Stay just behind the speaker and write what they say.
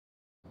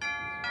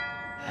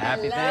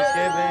Happy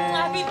Thanksgiving.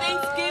 Happy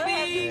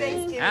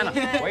Thanksgiving. Anna,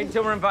 wait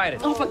until we're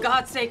invited. Oh, for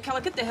God's sake,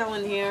 Keller, get the hell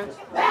in here.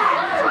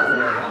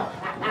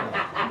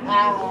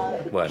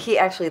 What? He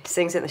actually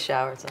sings in the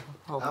shower, so.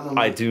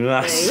 I do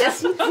not.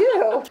 Yes, you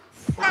do.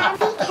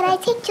 Can I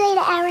take Joy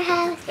to our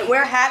house? And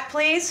wear a hat,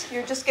 please.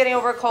 You're just getting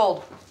over a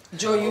cold.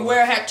 Joe, you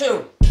wear a hat,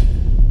 too.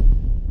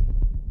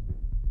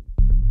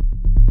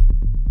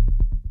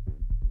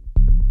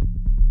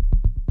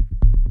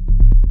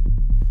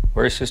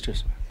 Where are your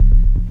sisters?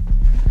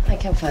 I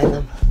can't find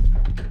them.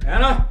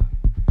 Anna?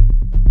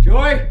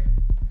 Joy?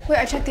 Wait,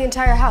 I checked the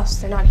entire house.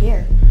 They're not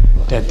here.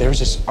 Dad, there was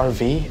this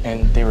RV,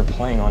 and they were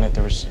playing on it.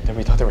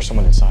 We thought there was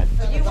someone inside.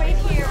 You wait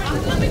here.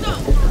 Let me go.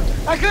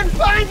 I couldn't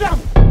find them!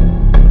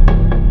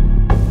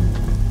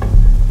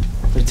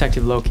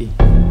 Detective Loki.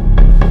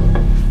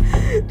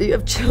 Do you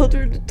have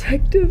children,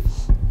 detective?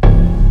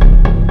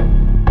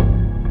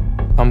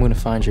 I'm gonna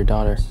find your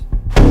daughter.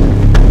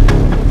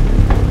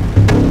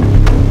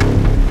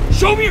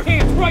 Show me your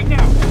hands right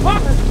now! Huh?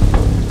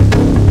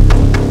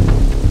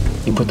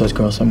 You put those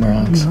girls somewhere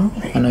else. No.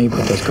 I know you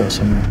put those girls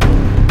somewhere.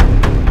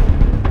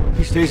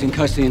 He stays in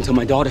custody until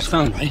my daughter's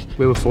found, right?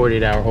 We have a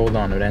 48-hour hold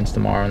on. It ends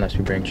tomorrow unless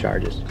we bring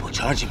charges. We'll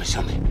charge him with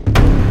something.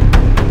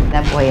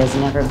 That boy has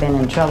never been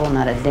in trouble,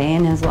 not a day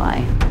in his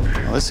life.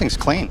 Well, this thing's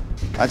clean.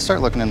 I'd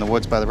start looking in the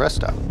woods by the rest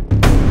stop.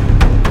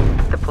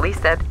 The police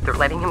said they're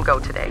letting him go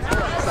today.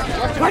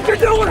 What you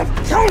doing?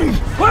 Tony!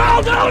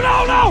 Well,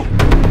 no!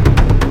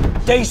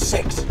 Day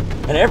 6,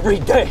 and every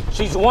day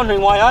she's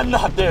wondering why I'm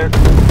not there.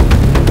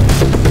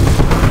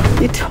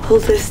 You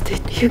told us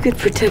that you could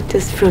protect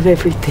us from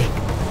everything.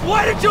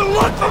 Why did you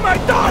look for my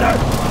daughter?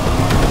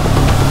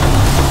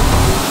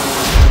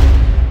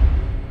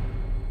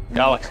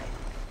 Alex.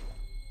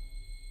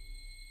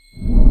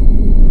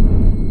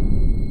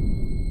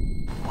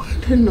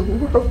 What in the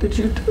world did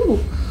you do?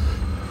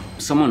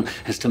 Someone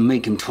has to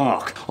make him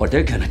talk, or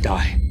they're gonna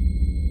die.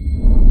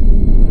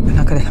 We're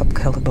not gonna help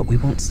Keller, but we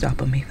won't stop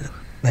him either.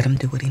 Let him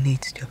do what he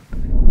needs to.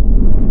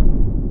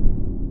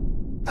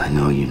 I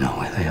know you know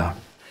where they are.